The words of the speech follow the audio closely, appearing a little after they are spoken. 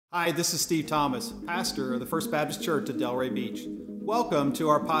Hi, this is Steve Thomas, pastor of the First Baptist Church at Delray Beach. Welcome to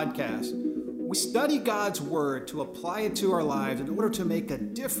our podcast. We study God's Word to apply it to our lives in order to make a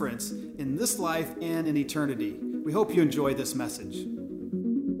difference in this life and in eternity. We hope you enjoy this message.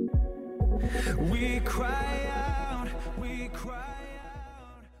 We cry out, we cry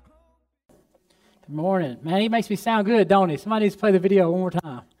out. Good morning. Man, he makes me sound good, don't he? Somebody needs to play the video one more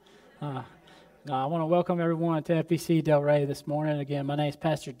time. I want to welcome everyone to FBC Delray this morning. Again, my name is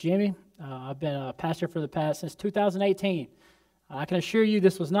Pastor Jimmy. I've been a pastor since 2018. I can assure you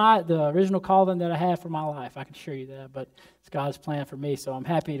this was not the original calling that I had for my life. I can assure you that, but it's God's plan for me. So I'm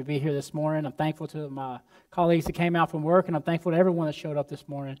happy to be here this morning. I'm thankful to my colleagues that came out from work, and I'm thankful to everyone that showed up this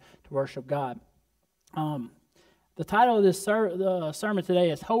morning to worship God. The title of this the sermon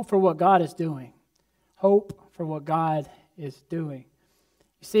today is Hope for What God is Doing. Hope for what God is doing.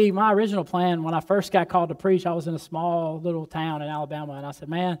 You see, my original plan, when I first got called to preach, I was in a small little town in Alabama, and I said,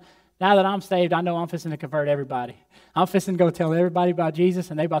 man, now that I'm saved, I know I'm fixing to convert everybody. I'm fixing to go tell everybody about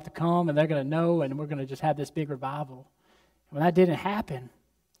Jesus, and they're about to come, and they're going to know, and we're going to just have this big revival. And when that didn't happen,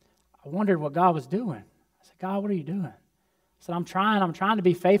 I wondered what God was doing. I said, God, what are you doing? I said, I'm trying to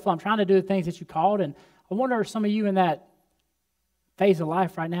be faithful. I'm trying to do the things that you called, and I wonder if some of you in that phase of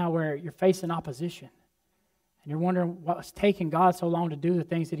life right now where you're facing opposition. And you're wondering what's taking God so long to do the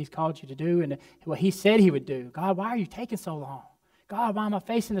things that He's called you to do and what He said He would do. God, why are you taking so long? God, why am I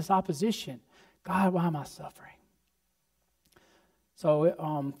facing this opposition? God, why am I suffering?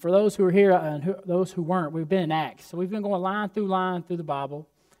 So for those who are here and those who weren't, we've been in Acts. So we've been going line through the Bible.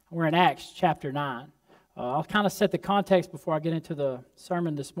 We're in Acts chapter 9. I'll kind of set the context before I get into the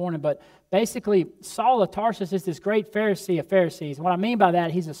sermon this morning. But basically, Saul of Tarsus is this great Pharisee of Pharisees. And what I mean by that,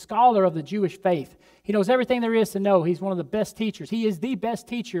 he's a scholar of the Jewish faith. He knows everything there is to know. He's one of the best teachers. He is the best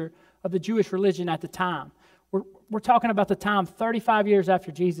teacher of the Jewish religion at the time. We're talking about the time 35 years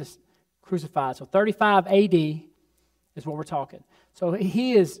after Jesus crucified. So 35 A.D. is what we're talking. So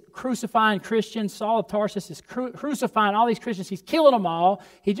he is crucifying Christians. Saul of Tarsus is crucifying all these Christians. He's killing them all.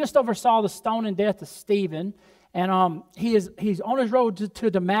 He just oversaw the stoning death of Stephen. And he's on his road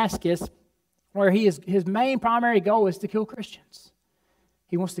to Damascus, where his main primary goal is to kill Christians.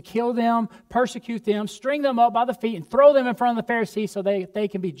 He wants to kill them, persecute them, string them up by the feet, and throw them in front of the Pharisees so they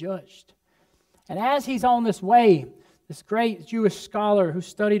can be judged. And as he's on this way, this great Jewish scholar who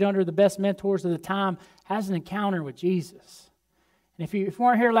studied under the best mentors of the time has an encounter with Jesus. And if you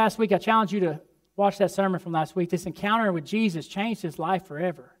weren't here last week, I challenge you to watch that sermon from last week. This encounter with Jesus changed his life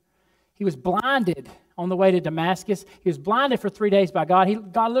forever. He was blinded on the way to Damascus. He was blinded for 3 days by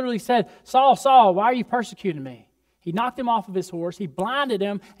God. God literally said, Saul, Saul, why are you persecuting me? He knocked him off of his horse. He blinded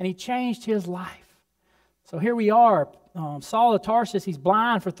him, and he changed his life. So here we are. Saul of Tarsus, he's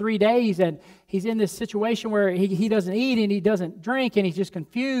blind for 3 days, and he's in this situation where he doesn't eat and he doesn't drink, and he's just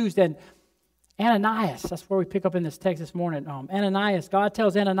confused. And Ananias, that's where we pick up in this text this morning. Ananias, God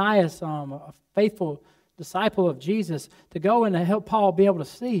tells Ananias, a faithful disciple of Jesus, to go and to help Paul be able to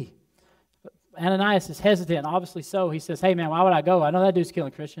see. But Ananias is hesitant, obviously so. He says, hey man, why would I go? I know that dude's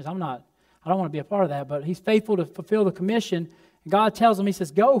killing Christians. I don't want to be a part of that. But he's faithful to fulfill the commission. And God tells him, he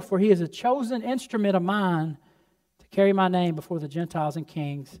says, go, for he is a chosen instrument of mine to carry my name before the Gentiles and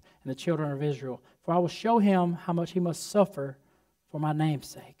kings and the children of Israel. For I will show him how much he must suffer for my name's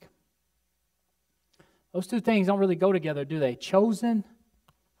sake. Those two things don't really go together, do they? Chosen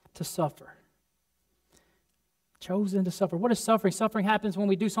to suffer. Chosen to suffer. What is suffering? Suffering happens when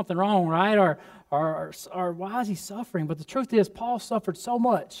we do something wrong, right? Or why is he suffering? But the truth is, Paul suffered so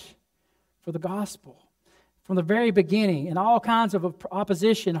much for the gospel from the very beginning in all kinds of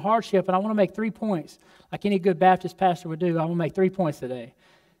opposition, hardship. And I want to make 3 points. Like any good Baptist pastor would do, I want to make 3 points today.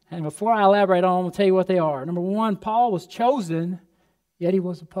 And before I elaborate on them, I'm going to tell you what they are. Number one, Paul was chosen, yet he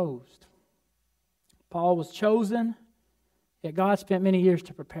was opposed. Paul was chosen, yet God spent many years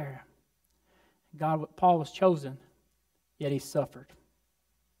to prepare him. Paul was chosen, yet he suffered.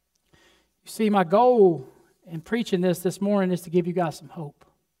 You see, my goal in preaching this morning is to give you guys some hope.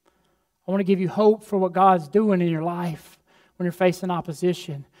 I want to give you hope for what God's doing in your life when you're facing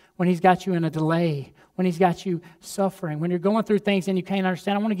opposition, when He's got you in a delay, when He's got you suffering, when you're going through things and you can't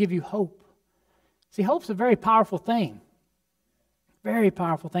understand. I want to give you hope. See, hope's a very powerful thing. Very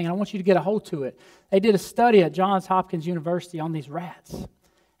powerful thing. And I want you to get a hold to it. They did a study at Johns Hopkins University on these rats.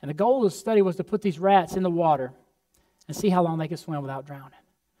 And the goal of the study was to put these rats in the water and see how long they could swim without drowning.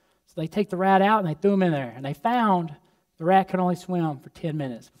 So they take the rat out and they threw him in there. And they found the rat could only swim for 10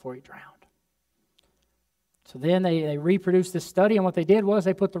 minutes before he drowned. So then they reproduced this study, and what they did was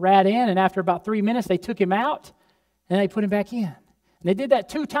they put the rat in, and after about 3 minutes, they took him out, and they put him back in. And they did that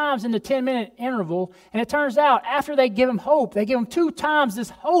 2 times in the 10-minute interval. And it turns out, after they give him hope, they give him 2 times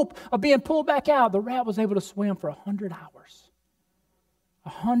this hope of being pulled back out. The rat was able to swim for 100 hours.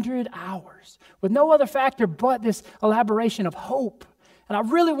 100 hours. With no other factor but this elaboration of hope. And I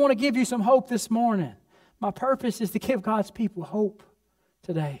really want to give you some hope this morning. My purpose is to give God's people hope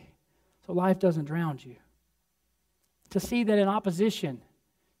today, so life doesn't drown you. To see that in opposition,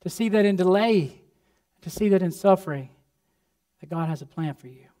 to see that in delay, to see that in suffering, that God has a plan for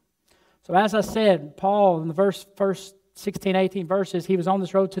you. So as I said, Paul in the first 16, 18 verses, he was on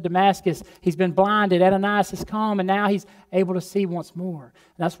this road to Damascus. He's been blinded. Ananias has come, and now he's able to see once more.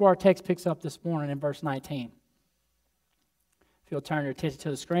 And that's where our text picks up this morning in verse 19. If you'll turn your attention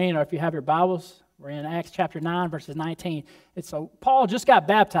to the screen, or if you have your Bibles, we're in Acts chapter 9, verses 19. So Paul just got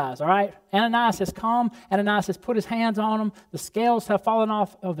baptized, all right? Ananias has come. Ananias has put his hands on him. The scales have fallen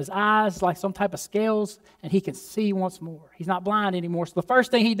off of his eyes like some type of scales, and he can see once more. He's not blind anymore. So the first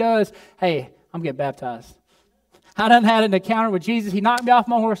thing he does, hey, I'm getting baptized. I done had an encounter with Jesus. He knocked me off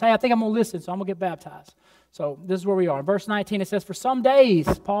my horse. Hey, I think I'm going to listen, so I'm going to get baptized. So this is where we are. In verse 19, it says, for some days,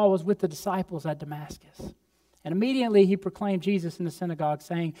 Paul was with the disciples at Damascus. And immediately he proclaimed Jesus in the synagogue,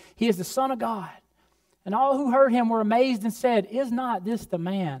 saying, he is the Son of God. And all who heard him were amazed and said, is not this the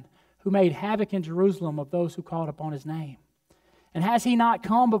man who made havoc in Jerusalem of those who called upon his name? And has he not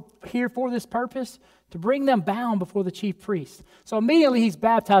come here for this purpose? To bring them bound before the chief priests. So immediately he's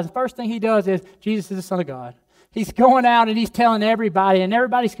baptized. The first thing he does is, Jesus is the Son of God. He's going out and he's telling everybody, and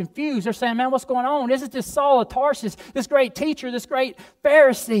everybody's confused. They're saying, man, what's going on? This is this Saul of Tarsus, this great teacher, this great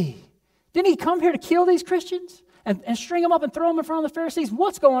Pharisee. Didn't he come here to kill these Christians and string them up and throw them in front of the Pharisees?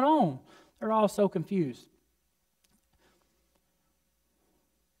 What's going on? They're all so confused.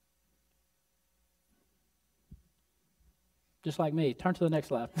 Just like me. Turn to the next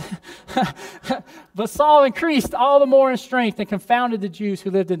slide. But Saul increased all the more in strength and confounded the Jews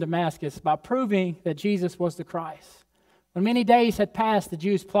who lived in Damascus by proving that Jesus was the Christ. When many days had passed, the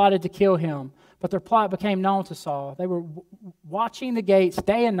Jews plotted to kill him, but their plot became known to Saul. They were watching the gates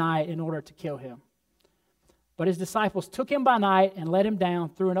day and night in order to kill him. But his disciples took him by night and let him down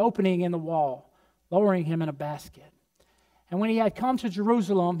through an opening in the wall, lowering him in a basket. And when he had come to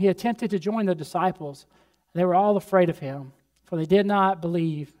Jerusalem, he attempted to join the disciples. They were all afraid of him, for they did not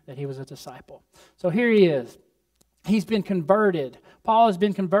believe that he was a disciple. So here he is. He's been converted. Paul has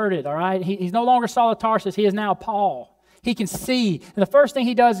been converted, all right? He's no longer Saul of Tarsus. He is now Paul. He can see. And the first thing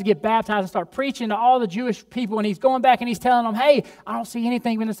he does is get baptized and start preaching to all the Jewish people. And he's going back and he's telling them, hey, I don't see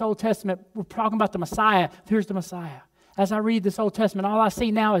anything in this Old Testament. We're talking about the Messiah. Here's the Messiah. As I read this Old Testament, all I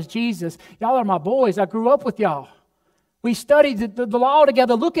see now is Jesus. Y'all are my boys. I grew up with y'all. We studied the law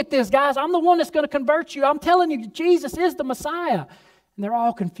together. Look at this, guys. I'm the one that's going to convert you. I'm telling you, Jesus is the Messiah. And they're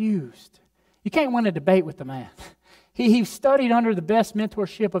all confused. You can't win a debate with the man. He studied under the best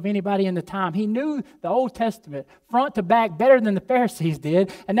mentorship of anybody in the time. He knew the Old Testament front to back better than the Pharisees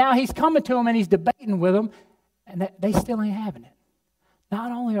did. And now he's coming to them and he's debating with them. And they still ain't having it.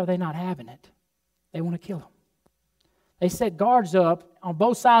 Not only are they not having it, they want to kill him. They set guards up on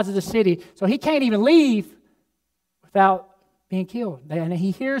both sides of the city so he can't even leave without being killed. And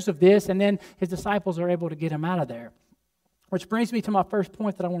he hears of this, and then his disciples are able to get him out of there. Which brings me to my first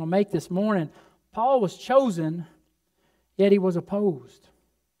point that I want to make this morning. Paul was chosen, yet he was opposed.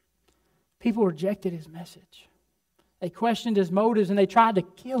 People rejected his message. They questioned his motives, and they tried to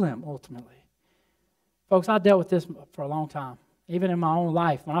kill him ultimately. Folks, I dealt with this for a long time, even in my own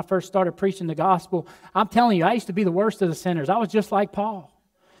life. When I first started preaching the gospel, I'm telling you, I used to be the worst of the sinners. I was just like Paul.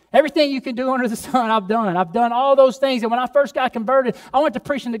 Everything you can do under the sun, I've done. I've done all those things. And when I first got converted, I went to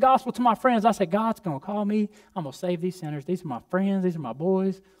preaching the gospel to my friends. I said, God's going to call me. I'm going to save these sinners. These are my friends. These are my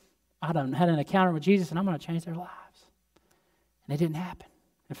boys. I done had an encounter with Jesus, and I'm going to change their lives. And it didn't happen.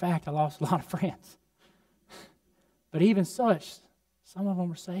 In fact, I lost a lot of friends. But even such, some of them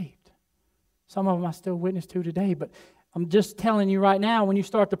were saved. Some of them I still witness to today. But I'm just telling you right now, when you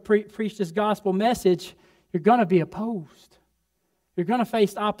start to preach this gospel message, you're going to be opposed. You're going to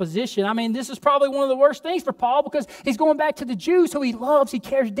face opposition. I mean, this is probably one of the worst things for Paul because he's going back to the Jews who he loves. He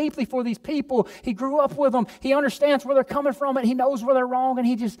cares deeply for these people. He grew up with them. He understands where they're coming from and he knows where they're wrong, and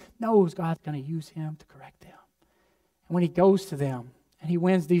he just knows God's going to use him to correct them. And when he goes to them and he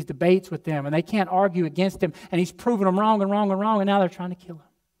wins these debates with them and they can't argue against him and he's proven them wrong and wrong and wrong, and now they're trying to kill him.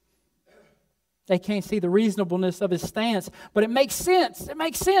 They can't see the reasonableness of his stance, but it makes sense. It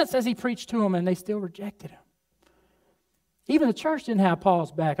makes sense as he preached to them, and they still rejected him. Even the church didn't have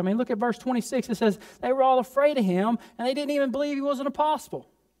Paul's back. I mean, look at verse 26. It says they were all afraid of him, and they didn't even believe he was an apostle.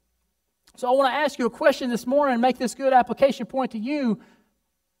 So I want to ask you a question this morning and make this good application point to you.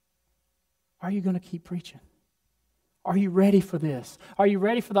 Are you going to keep preaching? Are you ready for this? Are you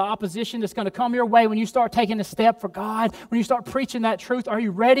ready for the opposition that's going to come your way when you start taking a step for God, when you start preaching that truth? Are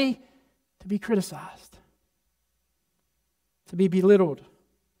you ready to be criticized, to be belittled,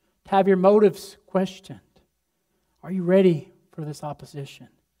 to have your motives questioned? Are you ready for this opposition?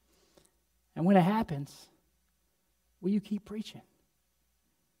 And when it happens, will you keep preaching?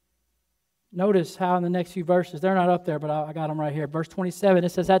 Notice how in the next few verses, they're not up there, but I got them right here. Verse 27, it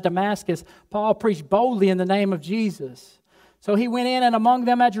says, at Damascus, Paul preached boldly in the name of Jesus. So he went in and among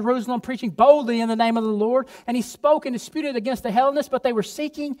them at Jerusalem, preaching boldly in the name of the Lord. And he spoke and disputed against the Hellenists, but they were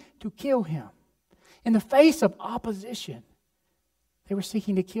seeking to kill him. In the face of opposition, they were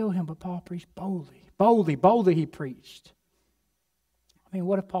seeking to kill him, but Paul preached boldly. Boldly he preached. I mean,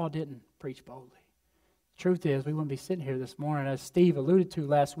 what if Paul didn't preach boldly? The truth is, we wouldn't be sitting here this morning. As Steve alluded to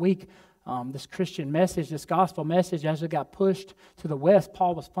last week, this Christian message, this gospel message, as it got pushed to the West,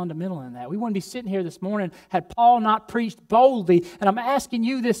 Paul was fundamental in that. We wouldn't be sitting here this morning had Paul not preached boldly. And I'm asking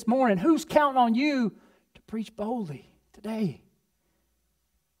you this morning, who's counting on you to preach boldly today?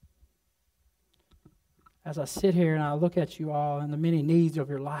 As I sit here and I look at you all and the many needs of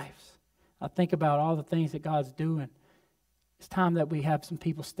your lives, I think about all the things that God's doing. It's time that we have some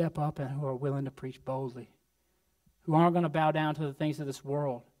people step up and who are willing to preach boldly, who aren't going to bow down to the things of this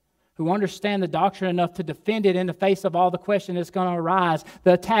world, who understand the doctrine enough to defend it in the face of all the question that's going to arise,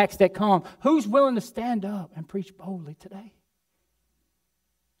 the attacks that come. Who's willing to stand up and preach boldly today?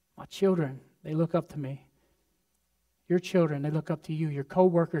 My children, they look up to me. Your children, they look up to you. Your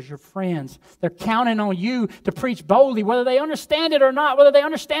co-workers, your friends, they're counting on you to preach boldly, whether they understand it or not, whether they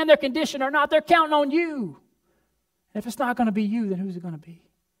understand their condition or not, they're counting on you. And if it's not going to be you, then who's it going to be?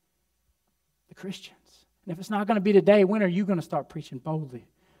 The Christians. And if it's not going to be today, when are you going to start preaching boldly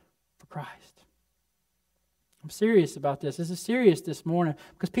for Christ? I'm serious about this. This is serious this morning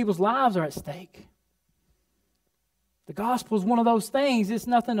because people's lives are at stake. The gospel is one of those things. It's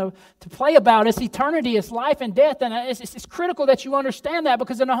nothing to play about. It's eternity. It's life and death. And it's critical that you understand that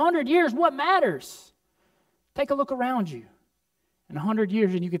because in 100 years, what matters? Take a look around you. In 100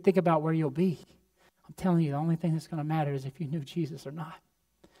 years, and you can think about where you'll be. I'm telling you, the only thing that's going to matter is if you knew Jesus or not.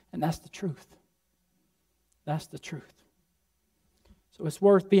 And that's the truth. That's the truth. So it's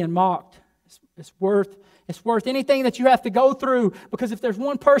worth being mocked. It's worth anything that you have to go through, because if there's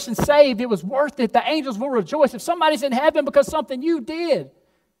one person saved, it was worth it. The angels will rejoice. If somebody's in heaven because something you did,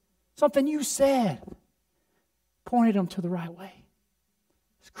 something you said, pointed them to the right way.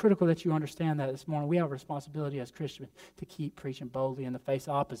 It's critical that you understand that this morning. We have a responsibility as Christians to keep preaching boldly in the face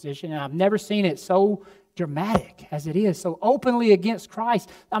of opposition. And I've never seen it so dramatic as it is, so openly against Christ.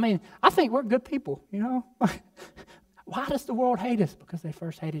 I mean, I think we're good people, you know. Why does the world hate us? Because they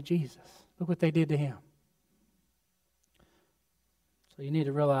first hated Jesus. Look what they did to him. So you need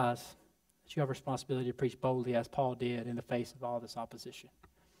to realize that you have a responsibility to preach boldly as Paul did in the face of all this opposition.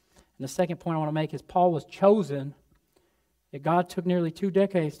 And the second point I want to make is Paul was chosen, that God took nearly 2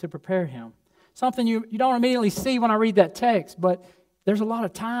 decades to prepare him. Something you don't immediately see when I read that text, but there's a lot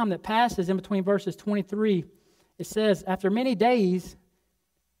of time that passes in between verses 23. It says, after many days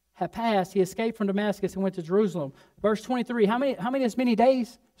had passed, he escaped from Damascus and went to Jerusalem. Verse 23, how many is many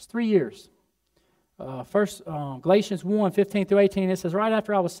days? It's 3 years. Galatians 1, 15 through 18, it says, right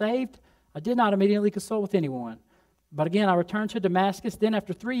after I was saved, I did not immediately consult with anyone. But again, I returned to Damascus. Then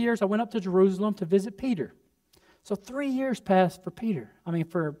after 3 years, I went up to Jerusalem to visit Peter. So 3 years passed for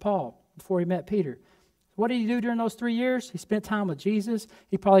Paul, before he met Peter. What did he do during those 3 years? He spent time with Jesus.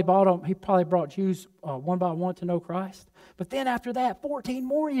 He probably brought Jews one by one to know Christ. But then after that, 14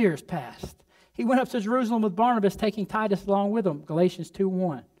 more years passed. He went up to Jerusalem with Barnabas, taking Titus along with him, Galatians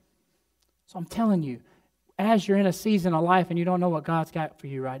 2:1. So I'm telling you, as you're in a season of life and you don't know what God's got for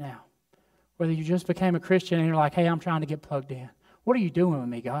you right now, whether you just became a Christian and you're like, hey, I'm trying to get plugged in. What are you doing with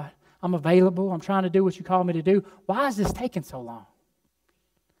me, God? I'm available. I'm trying to do what you call me to do. Why is this taking so long?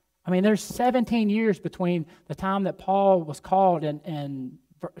 I mean, there's 17 years between the time that Paul was called in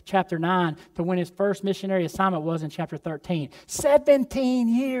chapter 9 to when his first missionary assignment was in chapter 13. 17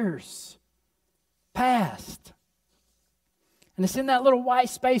 years passed. And it's in that little white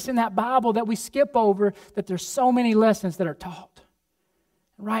space in that Bible that we skip over that there's so many lessons that are taught.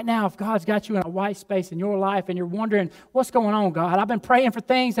 Right now, if God's got you in a white space in your life and you're wondering, what's going on, God? I've been praying for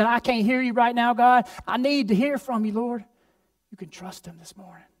things and I can't hear you right now, God. I need to hear from you, Lord. You can trust him this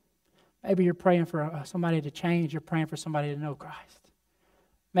morning. Maybe you're praying for somebody to change. You're praying for somebody to know Christ.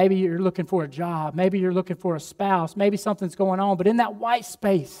 Maybe you're looking for a job. Maybe you're looking for a spouse. Maybe something's going on. But in that white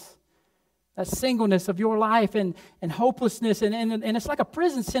space, that singleness of your life and hopelessness, and it's like a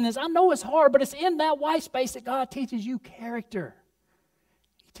prison sentence. I know it's hard, but it's in that white space that God teaches you character.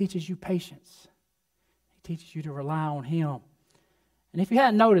 He teaches you patience. He teaches you to rely on Him. And if you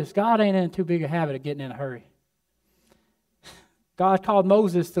hadn't noticed, God ain't in too big a habit of getting in a hurry. God called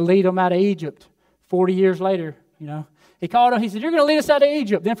Moses to lead him out of Egypt 40 years later, He called him, He said, you're going to lead us out of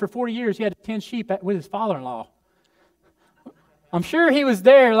Egypt. Then for 40 years, he had 10 sheep with his father-in-law. I'm sure he was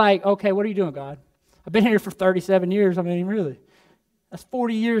there like, okay, what are you doing, God? I've been here for 37 years. I mean, really. That's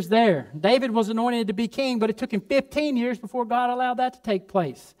 40 years there. David was anointed to be king, but it took him 15 years before God allowed that to take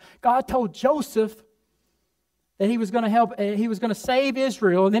place. God told Joseph that he was going to save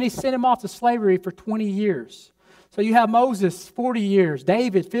Israel, and then He sent him off to slavery for 20 years. So you have Moses, 40 years,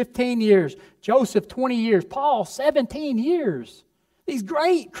 David, 15 years, Joseph, 20 years, Paul, 17 years. These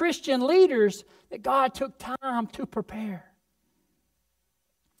great Christian leaders that God took time to prepare.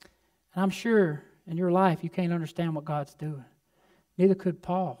 And I'm sure in your life you can't understand what God's doing. Neither could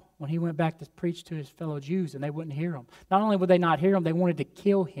Paul when he went back to preach to his fellow Jews and they wouldn't hear him. Not only would they not hear him, they wanted to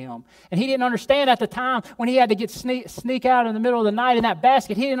kill him. And he didn't understand at the time when he had to sneak out in the middle of the night in that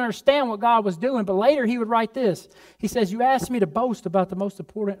basket. He didn't understand what God was doing. But later he would write this. He says, you asked me to boast about the most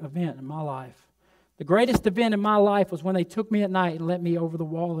important event in my life. The greatest event in my life was when they took me at night and let me over the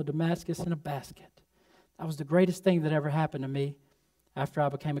wall of Damascus in a basket. That was the greatest thing that ever happened to me after I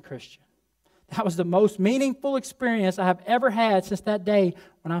became a Christian. That was the most meaningful experience I have ever had since that day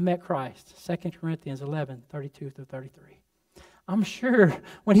when I met Christ. 2 Corinthians 11, 32 through 33. I'm sure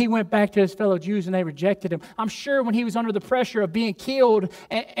when he went back to his fellow Jews and they rejected him, I'm sure when he was under the pressure of being killed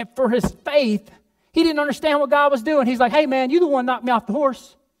and for his faith, he didn't understand what God was doing. He's like, hey man, you the one knocked me off the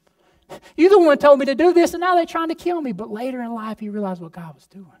horse. You the one told me to do this, and now they're trying to kill me. But later in life, he realized what God was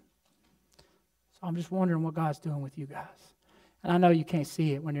doing. So I'm just wondering what God's doing with you guys. And I know you can't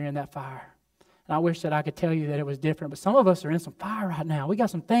see it when you're in that fire. And I wish that I could tell you that it was different, but some of us are in some fire right now. We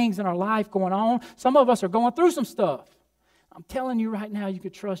got some things in our life going on. Some of us are going through some stuff. I'm telling you right now, you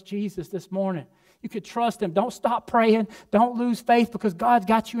could trust Jesus this morning. You could trust Him. Don't stop praying. Don't lose faith because God's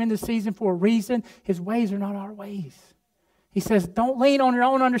got you in this season for a reason. His ways are not our ways. He says, don't lean on your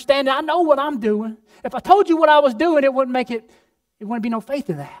own understanding. I know what I'm doing. If I told you what I was doing, it wouldn't be no faith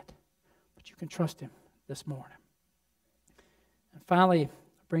in that. But you can trust Him this morning. And finally,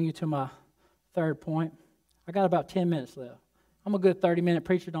 I'll bring you to my third point. I got about 10 minutes left. I'm a good 30-minute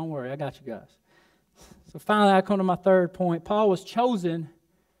preacher. Don't worry. I got you guys. So finally, I come to my third point. Paul was chosen,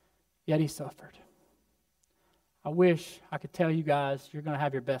 yet he suffered. I wish I could tell you guys you're going to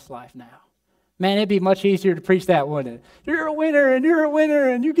have your best life now. Man, it'd be much easier to preach that, wouldn't it? You're a winner,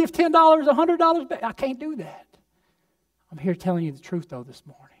 and you give $10, $100 back. I can't do that. I'm here telling you the truth, though, this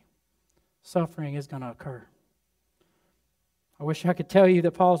morning. Suffering is going to occur. I wish I could tell you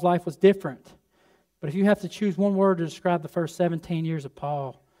that Paul's life was different. But if you have to choose one word to describe the first 17 years of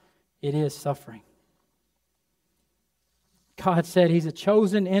Paul, it is suffering. God said he's a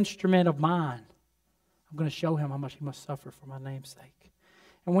chosen instrument of mine. I'm going to show him how much he must suffer for my name's sake.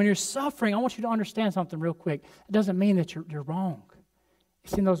 And when you're suffering, I want you to understand something real quick. It doesn't mean that you're wrong.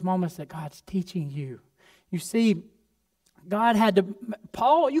 It's in those moments that God's teaching you. You see, God had to...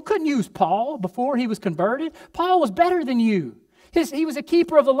 Paul, you couldn't use Paul before he was converted. Paul was better than you. He was a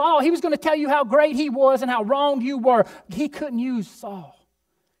keeper of the law. He was going to tell you how great he was and how wrong you were. He couldn't use Saul.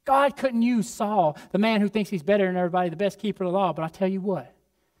 God couldn't use Saul, the man who thinks he's better than everybody, the best keeper of the law. But I tell you what,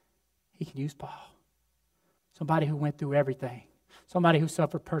 he can use Paul. Somebody who went through everything. Somebody who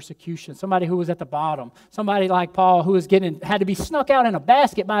suffered persecution. Somebody who was at the bottom. Somebody like Paul who had to be snuck out in a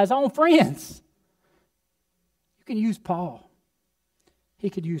basket by his own friends. You can use Paul. He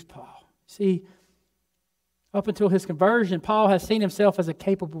could use Paul. See, up until his conversion, Paul has seen himself as a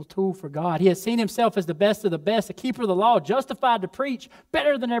capable tool for God. He has seen himself as the best of the best, a keeper of the law, justified to preach,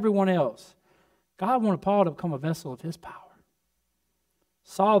 better than everyone else. God wanted Paul to become a vessel of his power.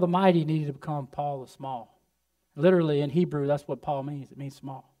 Saul the mighty needed to become Paul the small. Literally in Hebrew, that's what Paul means. It means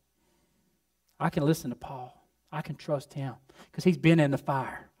small. I can listen to Paul. I can trust him because he's been in the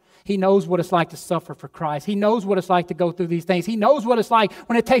fire. He knows what it's like to suffer for Christ. He knows what it's like to go through these things. He knows what it's like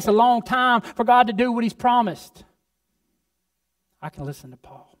when it takes a long time for God to do what he's promised. I can listen to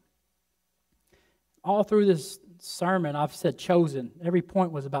Paul. All through this sermon, I've said chosen. Every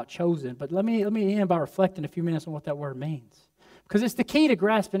point was about chosen. But let me end by reflecting a few minutes on what that word means. Because it's the key to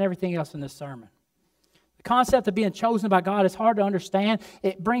grasping everything else in this sermon. The concept of being chosen by God is hard to understand.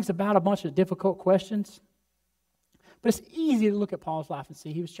 It brings about a bunch of difficult questions. But it's easy to look at Paul's life and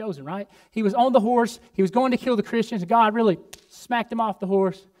see he was chosen, right? He was on the horse. He was going to kill the Christians. God really smacked him off the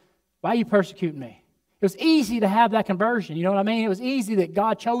horse. Why are you persecuting me? It was easy to have that conversion. You know what I mean? It was easy that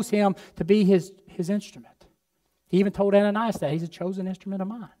God chose him to be his instrument. He even told Ananias that he's a chosen instrument of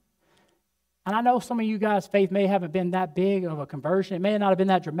mine. And I know some of you guys' faith may haven't been that big of a conversion. It may not have been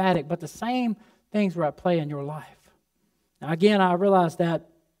that dramatic, but the same things were at play in your life. Now, again, I realize that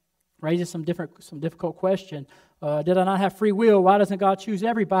raises some difficult question. Did I not have free will? Why doesn't God choose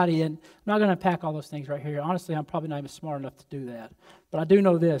everybody? And I'm not going to unpack all those things right here. Honestly, I'm probably not even smart enough to do that. But I do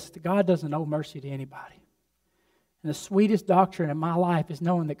know this, that God doesn't owe mercy to anybody. And the sweetest doctrine in my life is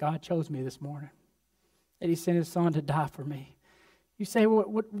knowing that God chose me this morning, that He sent His Son to die for me. You say,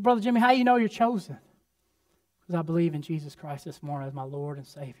 well, Brother Jimmy, how do you know you're chosen? Because I believe in Jesus Christ this morning as my Lord and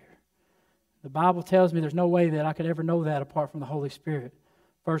Savior. The Bible tells me there's no way that I could ever know that apart from the Holy Spirit.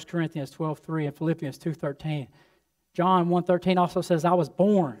 1 Corinthians 12:3 and Philippians 2:13. John 1:13 also says, I was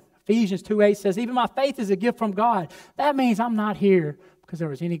born. Ephesians 2:8 says, even my faith is a gift from God. That means I'm not here because there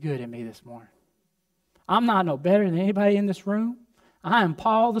was any good in me this morning. I'm not no better than anybody in this room. I am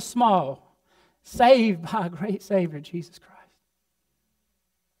Paul the Small, saved by a great Savior, Jesus Christ.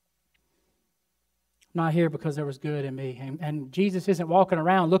 I'm not here because there was good in me. And Jesus isn't walking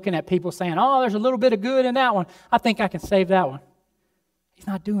around looking at people saying, oh, there's a little bit of good in that one. I think I can save that one. He's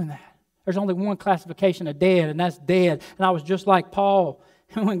not doing that. There's only one classification of dead, and that's dead. And I was just like Paul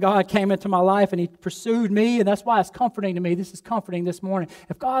when God came into my life and He pursued me, and that's why it's comforting to me. This is comforting this morning.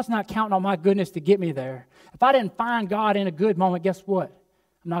 If God's not counting on my goodness to get me there, if I didn't find God in a good moment, guess what?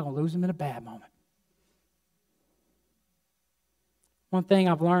 I'm not going to lose Him in a bad moment. One thing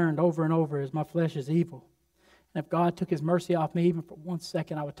I've learned over and over is my flesh is evil. And if God took His mercy off me even for 1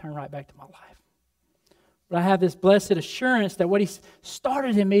 second, I would turn right back to my life. But I have this blessed assurance that what He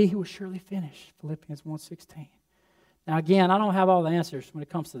started in me, He will surely finish. Philippians 1:16. Now again, I don't have all the answers when it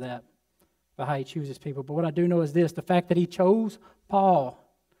comes to that, about how He chooses people. But what I do know is this, the fact that He chose Paul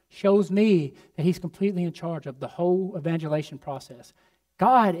shows me that He's completely in charge of the whole evangelization process.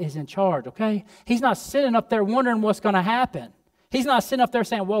 God is in charge, okay? He's not sitting up there wondering what's going to happen. He's not sitting up there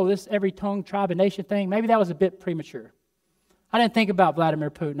saying, whoa, this every tongue, tribe, and nation thing, maybe that was a bit premature. I didn't think about Vladimir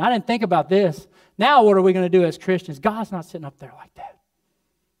Putin. I didn't think about this. Now what are we going to do as Christians? God's not sitting up there like that.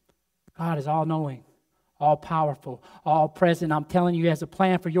 God is all-knowing, all-powerful, all-present. I'm telling you, He has a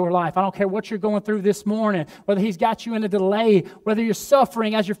plan for your life. I don't care what you're going through this morning, whether He's got you in a delay, whether you're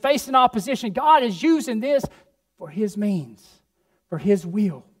suffering, as you're facing opposition. God is using this for His means, for His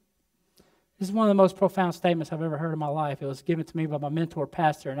will. This is one of the most profound statements I've ever heard in my life. It was given to me by my mentor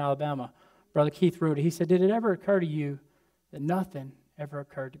pastor in Alabama, Brother Keith Rudy. He said, did it ever occur to you that nothing ever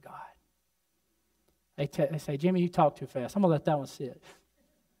occurred to God? They say, Jimmy, you talk too fast. I'm going to let that one sit.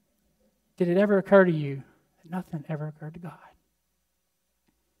 Did it ever occur to you that nothing ever occurred to God?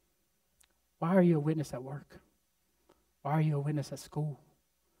 Why are you a witness at work? Why are you a witness at school?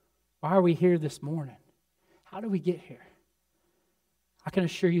 Why are we here this morning? How do we get here? I can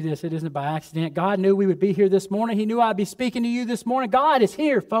assure you this, it isn't by accident. God knew we would be here this morning. He knew I'd be speaking to you this morning. God is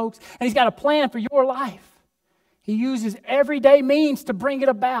here, folks, and He's got a plan for your life. He uses everyday means to bring it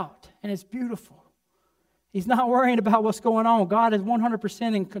about, and it's beautiful. He's not worrying about what's going on. God is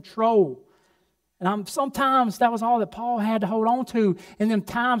 100% in control. And sometimes that was all that Paul had to hold on to in them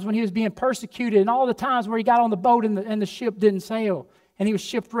times when he was being persecuted, and all the times where he got on the boat and the ship didn't sail. And he was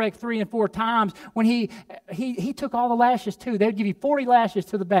shipwrecked 3 and 4 times when he took all the lashes too. They would give you 40 lashes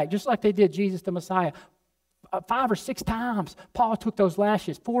to the back, just like they did Jesus the Messiah. 5 or 6 times Paul took those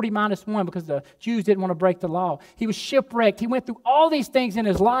lashes, 40 minus 1, because the Jews didn't want to break the law. He was shipwrecked. He went through all these things in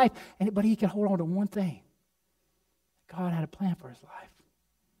his life, but he could hold on to one thing. God had a plan for his life.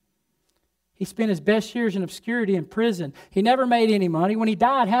 He spent his best years in obscurity in prison. He never made any money. When he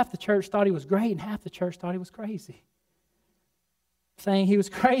died, half the church thought he was great and half the church thought he was crazy. Saying he was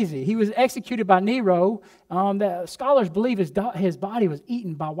crazy. He was executed by Nero. The scholars believe his body was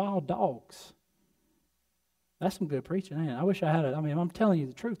eaten by wild dogs. That's some good preaching, ain't it? I wish I had it. I'm telling you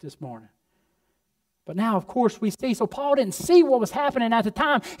the truth this morning. But now, of course, we see. So Paul didn't see what was happening at the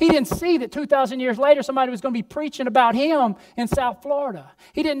time. He didn't see that 2,000 years later somebody was going to be preaching about him in South Florida.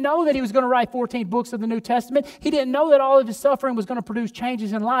 He didn't know that he was going to write 14 books of the New Testament. He didn't know that all of his suffering was going to produce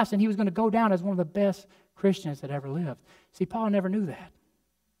changes in lives, and he was going to go down as one of the best Christians that ever lived. See, Paul never knew that.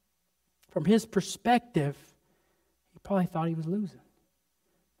 From his perspective, he probably thought he was losing.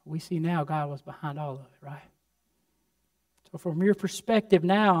 We see now God was behind all of it, right? So from your perspective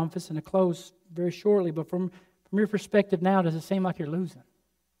now, I'm fixing to close very shortly, but from your perspective now, does it seem like you're losing?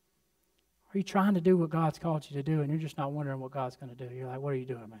 Are you trying to do what God's called you to do, and you're just not wondering what God's going to do? You're like, what are you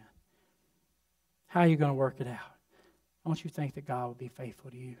doing, man? How are you going to work it out? Don't you think that God will be faithful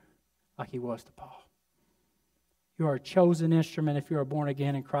to you like He was to Paul? You are a chosen instrument if you are born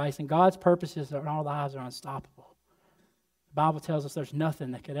again in Christ, and God's purposes in our lives are unstoppable. The Bible tells us there's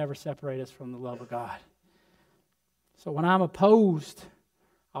nothing that could ever separate us from the love of God. So when I'm opposed,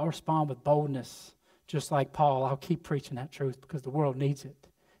 I'll respond with boldness, just like Paul. I'll keep preaching that truth because the world needs it.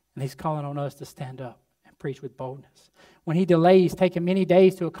 And he's calling on us to stand up and preach with boldness. When he delays, taking many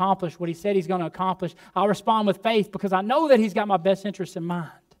days to accomplish what he said he's going to accomplish, I'll respond with faith because I know that he's got my best interests in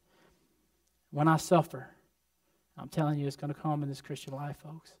mind. When I suffer, I'm telling you it's going to come in this Christian life,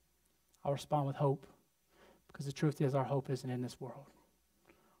 folks. I'll respond with hope because the truth is our hope isn't in this world.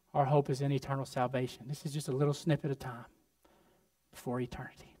 Our hope is in eternal salvation. This is just a little snippet of time before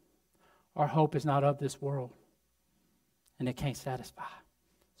eternity. Our hope is not of this world, and it can't satisfy.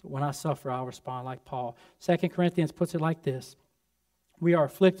 So when I suffer, I'll respond like Paul. 2 Corinthians puts it like this. We are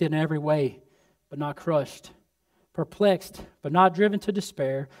afflicted in every way, but not crushed. Perplexed, but not driven to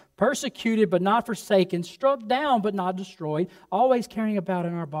despair. Persecuted, but not forsaken. Struck down, but not destroyed. Always carrying about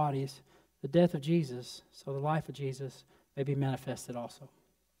in our bodies the death of Jesus, so the life of Jesus may be manifested also.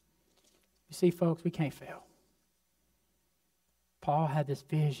 You see, folks, we can't fail. Paul had this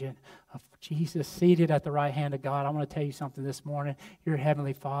vision of Jesus seated at the right hand of God. I want to tell you something this morning. Your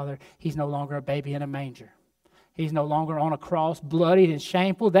Heavenly Father, He's no longer a baby in a manger. He's no longer on a cross, bloodied and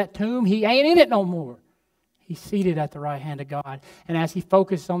shameful. That tomb, He ain't in it no more. He's seated at the right hand of God. And as He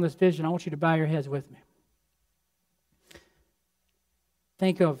focuses on this vision, I want you to bow your heads with me.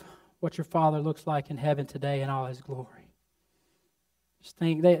 Think of what your Father looks like in heaven today in all His glory. Just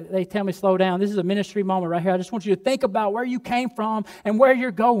think, they tell me slow down. This is a ministry moment right here. I just want you to think about where you came from and where you're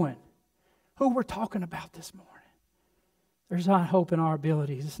going. Who we're talking about this morning. There's not hope in our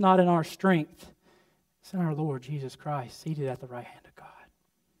abilities. It's not in our strength. It's in our Lord Jesus Christ, seated at the right hand of God.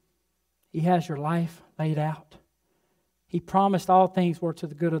 He has your life laid out. He promised all things work to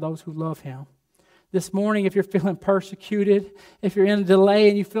the good of those who love Him. This morning, if you're feeling persecuted, if you're in a delay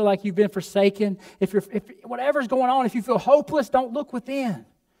and you feel like you've been forsaken, if whatever's going on, if you feel hopeless, don't look within.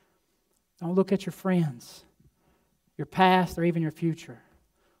 Don't look at your friends, your past, or even your future.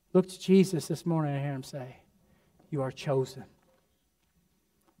 Look to Jesus this morning and hear Him say, you are chosen.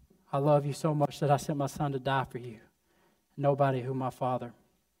 I love you so much that I sent my Son to die for you. Nobody who my Father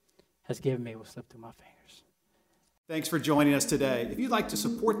has given me will slip through my fingers. Thanks for joining us today. If you'd like to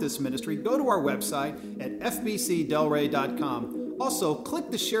support this ministry, go to our website at fbcdelray.com. Also,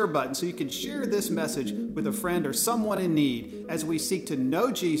 click the share button so you can share this message with a friend or someone in need as we seek to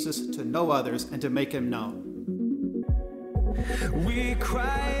know Jesus, to know others, and to make Him known. We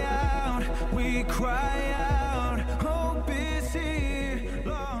cry out, we cry out.